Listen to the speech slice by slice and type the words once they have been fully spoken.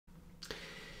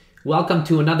Welcome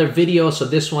to another video. So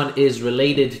this one is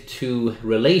related to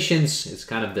relations. It's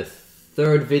kind of the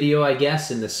third video, I guess,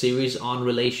 in the series on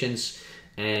relations.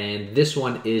 And this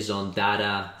one is on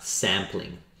data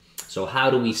sampling. So how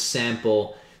do we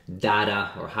sample data,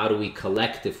 or how do we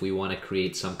collect if we want to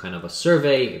create some kind of a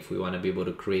survey, if we want to be able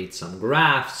to create some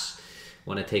graphs,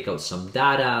 want to take out some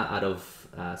data out of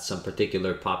some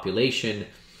particular population.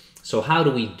 So how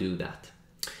do we do that?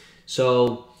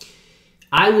 So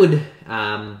I would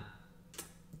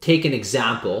take an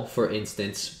example, for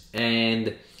instance,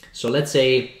 and so let's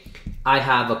say I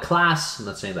have a class. I'm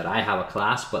not saying that I have a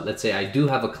class, but let's say I do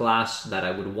have a class that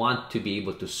I would want to be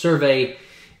able to survey,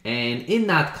 and in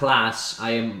that class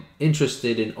I am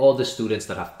interested in all the students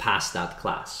that have passed that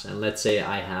class, and let's say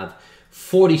I have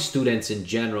 40 students in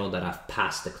general that have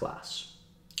passed the class.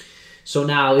 So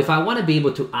now if I want to be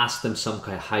able to ask them some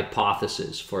kind of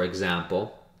hypothesis, for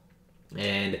example,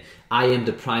 and I am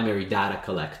the primary data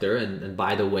collector, and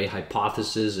by the way,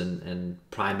 hypothesis and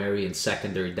primary and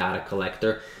secondary data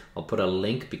collector, I'll put a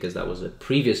link because that was a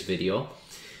previous video.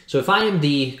 So if I am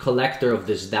the collector of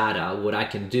this data, what I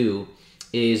can do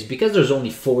is, because there's only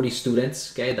 40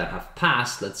 students, okay, that have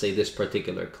passed, let's say this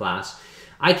particular class,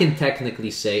 I can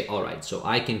technically say, all right, so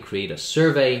I can create a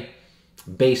survey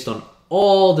based on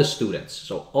all the students,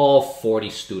 so all 40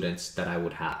 students that I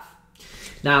would have.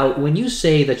 Now, when you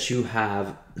say that you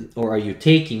have, or are you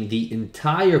taking the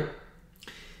entire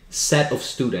set of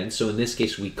students, so in this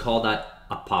case, we call that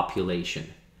a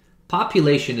population.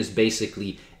 Population is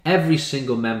basically every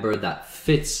single member that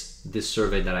fits this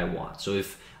survey that I want. So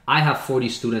if I have 40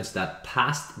 students that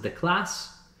passed the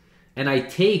class, and I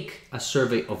take a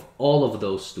survey of all of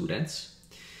those students,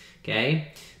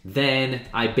 okay, then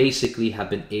I basically have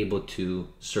been able to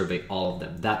survey all of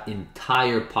them, that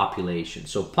entire population.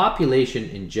 So population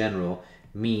in general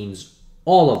means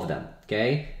all of them,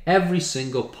 okay? Every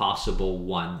single possible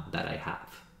one that I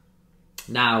have.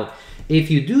 Now,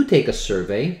 if you do take a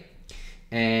survey,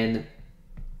 and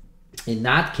in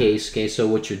that case, okay, so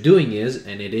what you're doing is,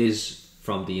 and it is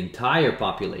from the entire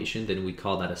population, then we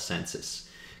call that a census,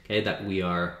 okay? That we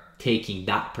are taking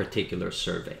that particular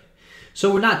survey.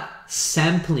 So we're not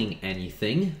sampling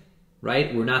anything,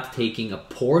 right? We're not taking a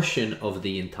portion of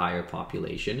the entire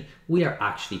population. We are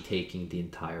actually taking the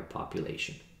entire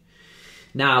population.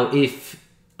 Now, if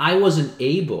I wasn't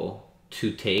able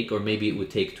to take, or maybe it would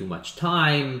take too much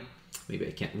time, maybe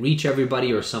I can't reach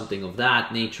everybody or something of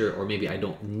that nature, or maybe I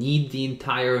don't need the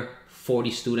entire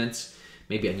 40 students,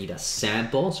 maybe I need a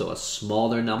sample, so a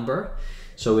smaller number.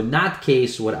 So in that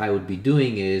case, what I would be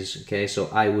doing is, okay, so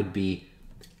I would be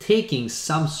taking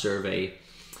some survey,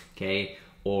 okay,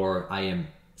 or I am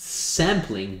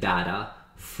sampling data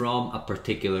from a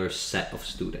particular set of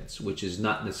students, which is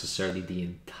not necessarily the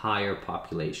entire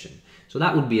population. So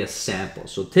that would be a sample.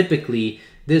 So typically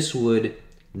this would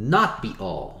not be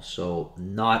all, so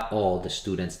not all the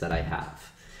students that I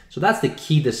have. So that's the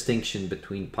key distinction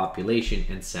between population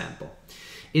and sample.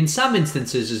 In some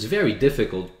instances, it's very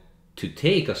difficult to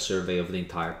take a survey of the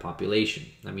entire population.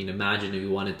 I mean, imagine if you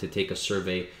wanted to take a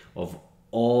survey of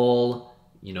all,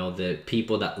 the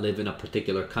people that live in a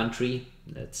particular country,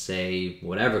 let's say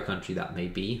whatever country that may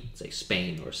be, say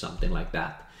Spain or something like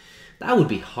that. That would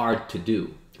be hard to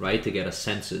do, right? To get a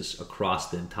census across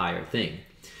the entire thing.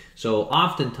 So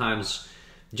oftentimes,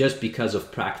 just because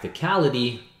of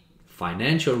practicality,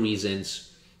 financial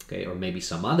reasons, okay, or maybe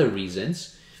some other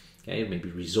reasons, okay, maybe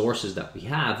resources that we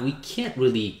have, we can't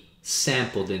really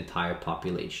sample the entire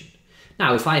population.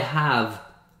 Now, if I have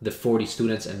the 40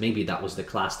 students, and maybe that was the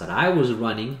class that I was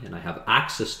running, and I have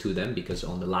access to them because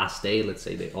on the last day, let's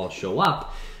say they all show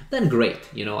up, then great,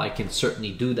 I can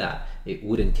certainly do that. It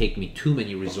wouldn't take me too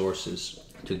many resources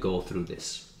to go through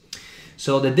this.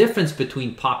 So the difference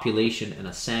between population and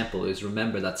a sample is,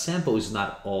 remember that sample is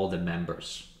not all the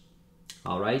members,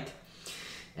 all right?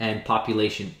 And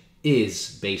population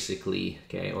is basically,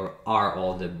 okay, or are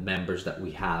all the members that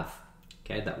we have,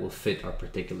 okay, that will fit our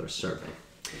particular survey.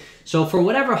 So for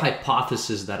whatever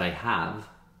hypothesis that I have,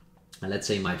 and let's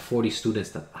say my 40 students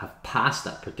that have passed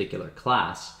that particular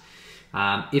class,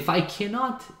 if I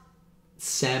cannot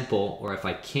sample, or if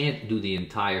I can't do the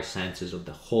entire census of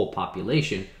the whole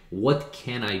population, what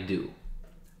can I do,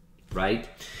 right?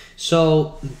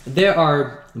 So there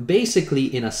are basically,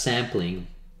 in a sampling,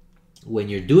 when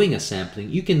you're doing a sampling,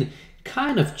 you can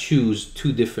kind of choose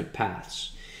two different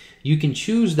paths. You can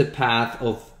choose the path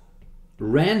of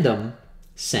random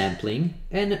sampling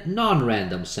and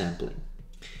non-random sampling.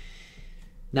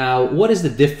 Now, what is the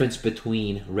difference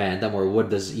between random, or what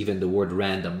does even the word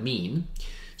random mean?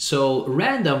 So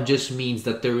random just means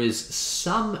that there is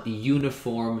some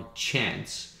uniform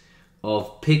chance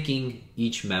of picking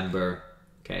each member,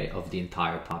 okay, of the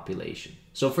entire population.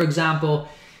 So for example,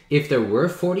 if there were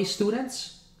 40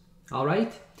 students, all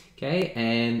right, okay,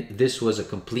 and this was a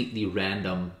completely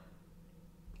random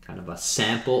kind of a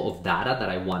sample of data that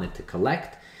I wanted to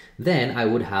collect, then I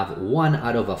would have 1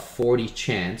 out of a 40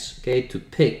 chance, okay, to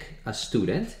pick a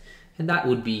student, and that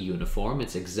would be uniform.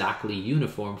 It's exactly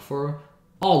uniform for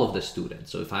all of the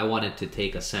students. So if I wanted to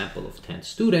take a sample of 10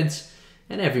 students,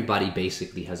 and everybody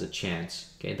basically has a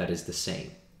chance, okay, that is the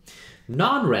same.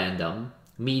 Non-random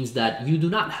means that you do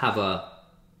not have a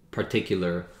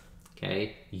particular,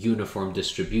 okay, uniform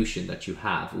distribution that you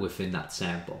have within that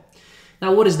sample.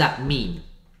 Now, what does that mean?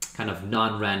 Kind of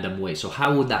non-random way. So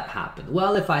how would that happen?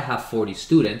 Well, if I have 40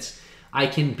 students, I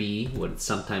can be what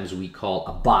sometimes we call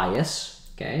a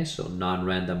bias, okay? So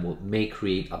non-random may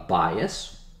create a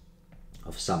bias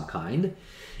of some kind.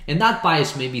 And that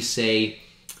bias maybe say,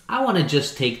 I want to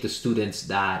just take the students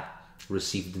that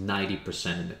received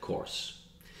 90% in the course.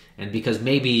 And because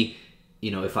maybe,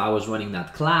 you know, if I was running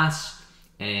that class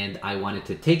and I wanted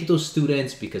to take those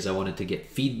students because I wanted to get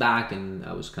feedback, and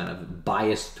I was kind of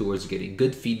biased towards getting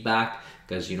good feedback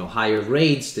because, you know, higher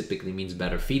grades typically means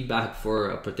better feedback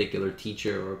for a particular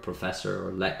teacher or professor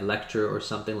or lecturer or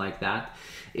something like that.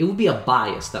 It would be a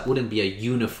bias. That wouldn't be a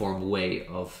uniform way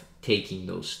of taking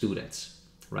those students,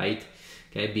 right?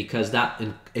 Okay, because that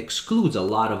excludes a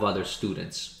lot of other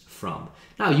students from.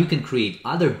 Now, you can create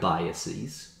other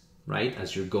biases, right,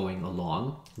 as you're going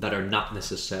along that are not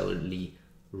necessarily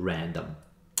random.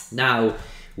 Now,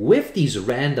 with these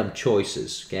random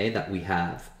choices, okay, that we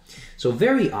have, so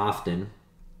very often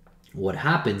what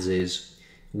happens is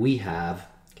we have,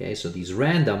 okay, so these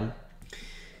random,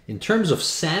 in terms of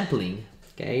sampling,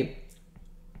 okay,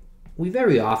 we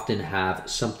very often have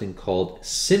something called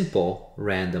simple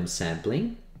random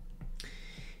sampling.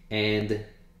 And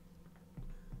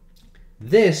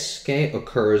this, okay,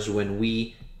 occurs when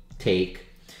we take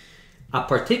a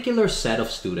particular set of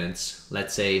students.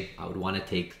 Let's say I would want to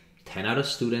take 10 out of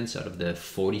students out of the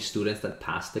 40 students that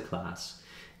passed the class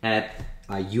at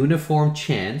a uniform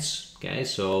chance, okay?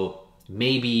 So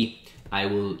maybe I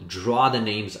will draw the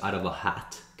names out of a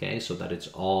hat, okay, so that it's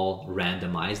all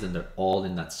randomized and they're all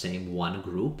in that same one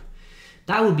group.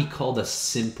 That would be called a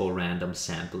simple random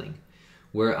sampling,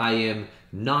 where I am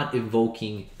not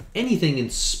evoking anything in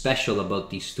special about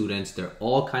these students. They're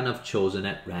all kind of chosen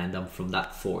at random from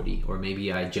that 40, or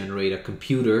maybe I generate a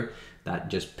computer that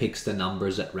just picks the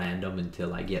numbers at random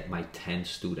until I get my 10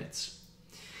 students.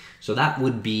 So that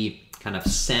would be kind of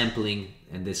sampling,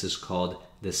 and this is called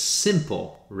the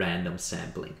simple random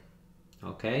sampling.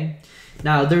 Okay,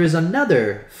 now there is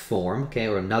another form, okay,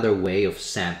 or another way of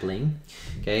sampling,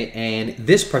 okay, and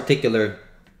this particular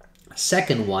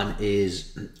second one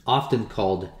is often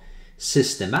called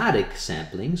systematic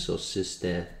sampling. So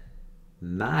systematic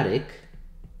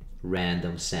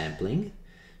random sampling.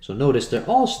 So notice they're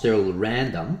all still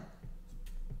random.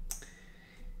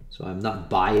 So I'm not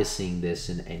biasing this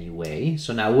in any way.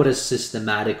 So now what does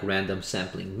systematic random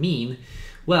sampling mean?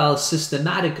 Well,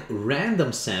 systematic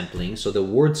random sampling, so the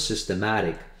word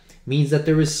systematic, means that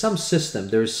there is some system,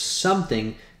 there's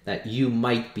something that you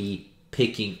might be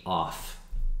picking off,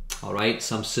 all right?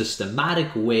 Some systematic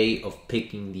way of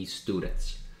picking these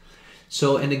students.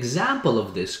 So an example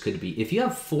of this could be if you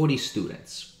have 40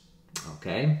 students,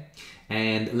 okay?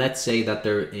 And let's say that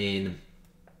they're in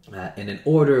an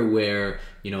order where,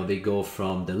 you know, they go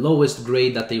from the lowest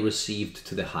grade that they received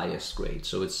to the highest grade.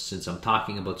 So it's, since I'm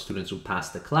talking about students who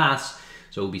passed the class,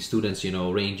 so it will be students, you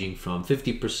know, ranging from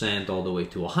 50% all the way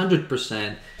to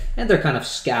 100%, and they're kind of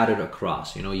scattered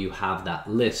across, you know, you have that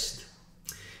list.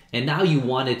 And now you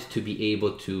want it to be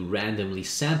able to randomly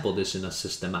sample this in a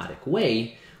systematic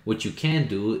way. What you can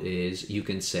do is you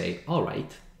can say, all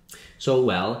right, so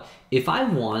well, if I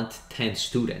want 10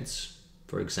 students,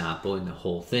 for example, in the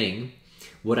whole thing,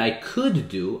 what I could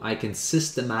do, I can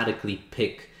systematically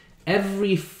pick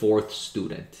every fourth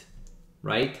student,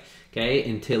 right? Okay,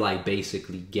 until I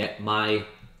basically get my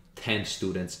 10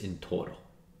 students in total.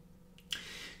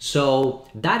 So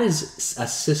that is a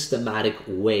systematic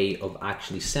way of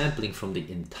actually sampling from the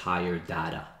entire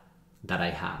data that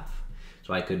I have.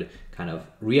 So I could kind of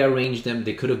rearrange them.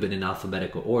 They could have been in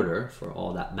alphabetical order for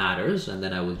all that matters. And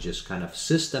then I would just kind of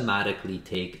systematically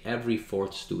take every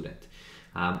fourth student.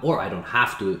 Or I don't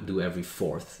have to do every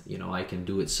fourth. You know, I can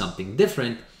do it something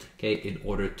different, okay, in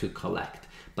order to collect.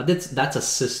 But that's a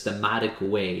systematic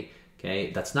way,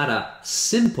 okay? That's not a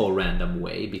simple random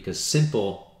way, because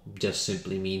simple just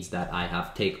simply means that I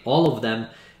have take all of them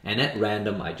and at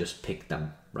random I just pick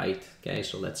them, right? Okay,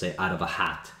 so let's say out of a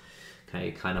hat,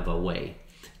 okay, kind of a way.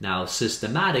 Now,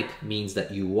 systematic means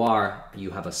that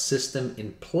you have a system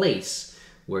in place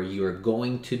where you're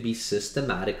going to be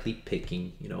systematically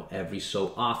picking, every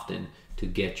so often to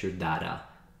get your data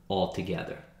all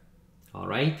together. All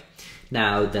right.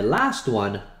 Now, the last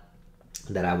one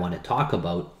that I want to talk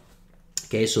about,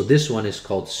 okay, so this one is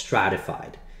called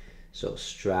stratified. So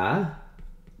stratified.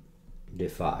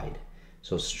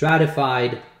 So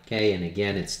stratified, okay, and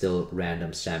again, it's still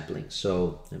random sampling.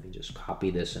 So let me just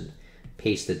copy this and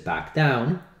paste it back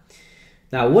down.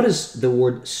 Now, what does the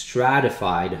word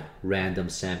stratified random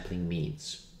sampling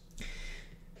means?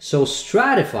 So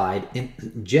stratified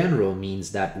in general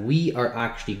means that we are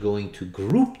actually going to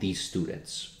group these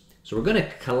students. So we're going to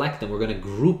collect them, we're going to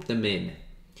group them in.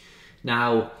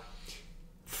 Now,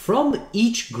 from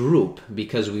each group,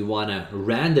 because we want to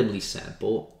randomly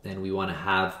sample and we want to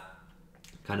have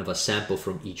kind of a sample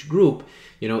from each group,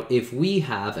 if we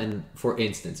have, and for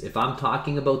instance, if I'm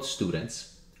talking about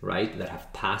students, right, that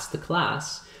have passed the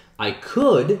class, I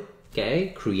could, okay,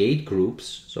 create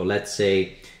groups. So let's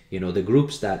say, the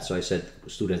groups that, so I said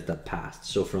students that passed.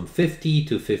 So from 50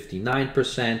 to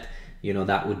 59%,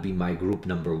 that would be my group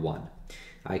number 1.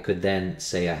 I could then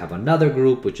say I have another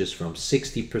group, which is from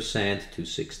 60% to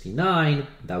 69.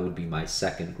 That would be my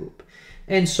second group.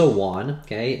 And so on,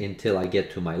 okay, until I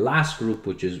get to my last group,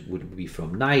 which would be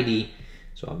from 90.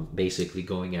 So I'm basically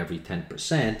going every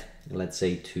 10%, let's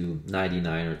say to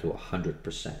 99 or to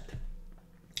 100%.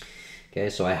 Okay,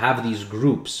 so I have these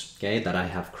groups, okay, that I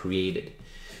have created.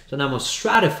 So now I'm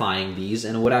stratifying these,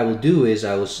 and what I will do is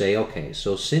I will say, okay,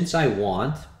 so since I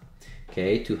want,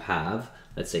 okay, to have,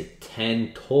 let's say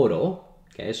 10 total,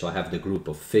 okay, so I have the group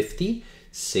of 50,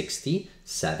 60,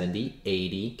 70,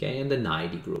 80, okay, and the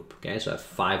 90 group, okay, so I have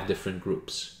 5 different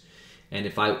groups. And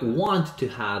if I want to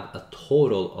have a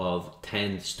total of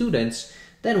 10 students,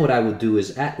 then what I would do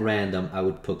is at random, I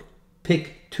would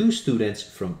pick 2 students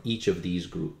from each of these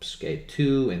groups, okay,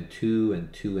 2 and 2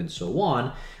 and 2 and so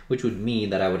on, which would mean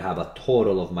that I would have a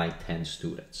total of my 10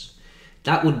 students.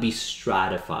 That would be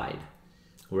stratified,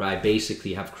 where I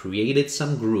basically have created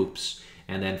some groups,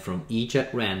 and then from each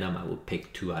at random, I will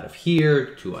pick 2 out of here,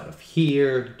 2 out of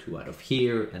here, 2 out of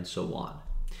here, and so on.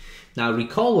 Now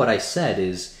recall what I said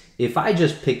is, if I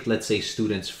just pick, let's say,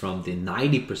 students from the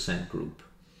 90% group,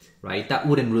 right, that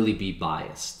wouldn't really be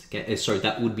biased. Okay? Sorry,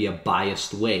 that would be a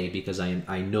biased way because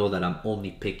I know that I'm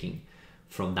only picking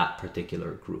from that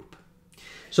particular group.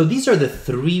 So these are the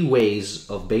 3 ways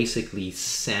of basically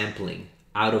sampling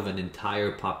out of an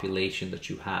entire population that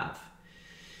you have.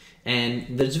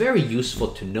 And it's very useful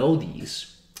to know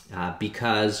these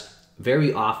because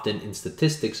very often in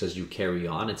statistics as you carry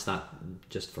on, it's not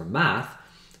just for math,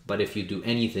 but if you do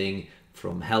anything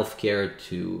from healthcare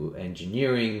to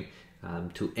engineering,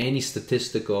 to any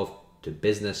statistical, to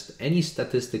business, any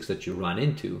statistics that you run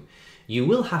into, you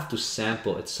will have to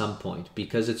sample at some point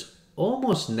because it's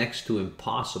almost next to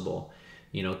impossible,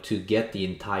 to get the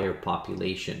entire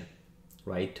population,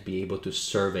 right, to be able to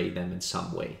survey them in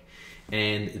some way.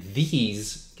 And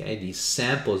these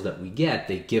samples that we get,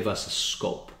 they give us a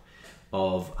scope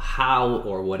of how,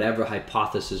 or whatever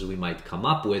hypothesis we might come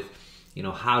up with,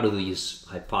 how do these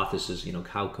hypotheses,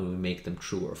 how can we make them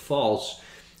true or false,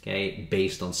 okay,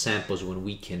 based on samples when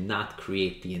we cannot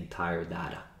create the entire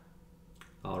data.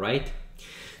 All right.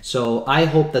 So I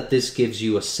hope that this gives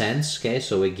you a sense. Okay.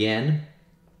 So again,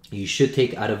 you should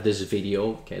take out of this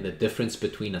video, okay, the difference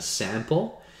between a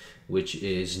sample, which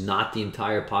is not the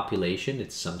entire population.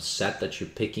 It's some set that you're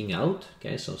picking out.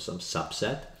 Okay. So some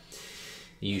subset.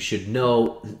 You should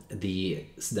know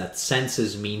that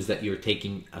census means that you're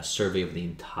taking a survey of the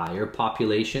entire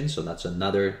population. So that's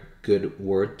another good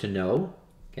word to know.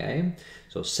 Okay,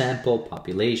 so sample,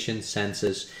 population,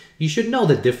 census. You should know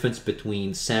the difference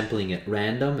between sampling at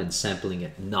random and sampling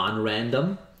at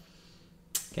non-random.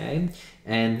 Okay,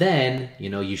 and then,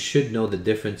 you should know the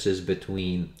differences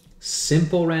between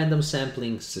simple random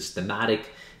sampling,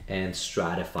 systematic, and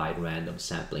stratified random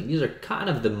sampling. These are kind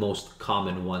of the most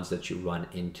common ones that you run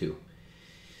into.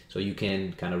 So you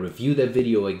can kind of review the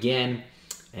video again,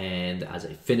 and as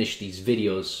I finish these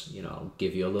videos, I'll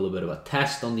give you a little bit of a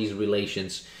test on these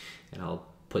relations, and I'll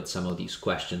put some of these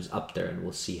questions up there, and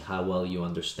we'll see how well you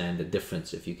understand the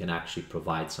difference if you can actually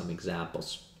provide some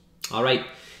examples. All right.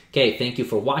 Okay, thank you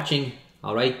for watching.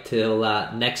 All right, till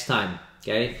next time.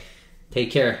 Okay,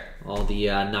 take care, all the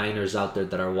Niners out there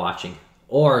that are watching.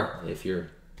 Or if you're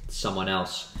someone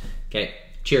else. Okay,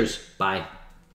 cheers, bye.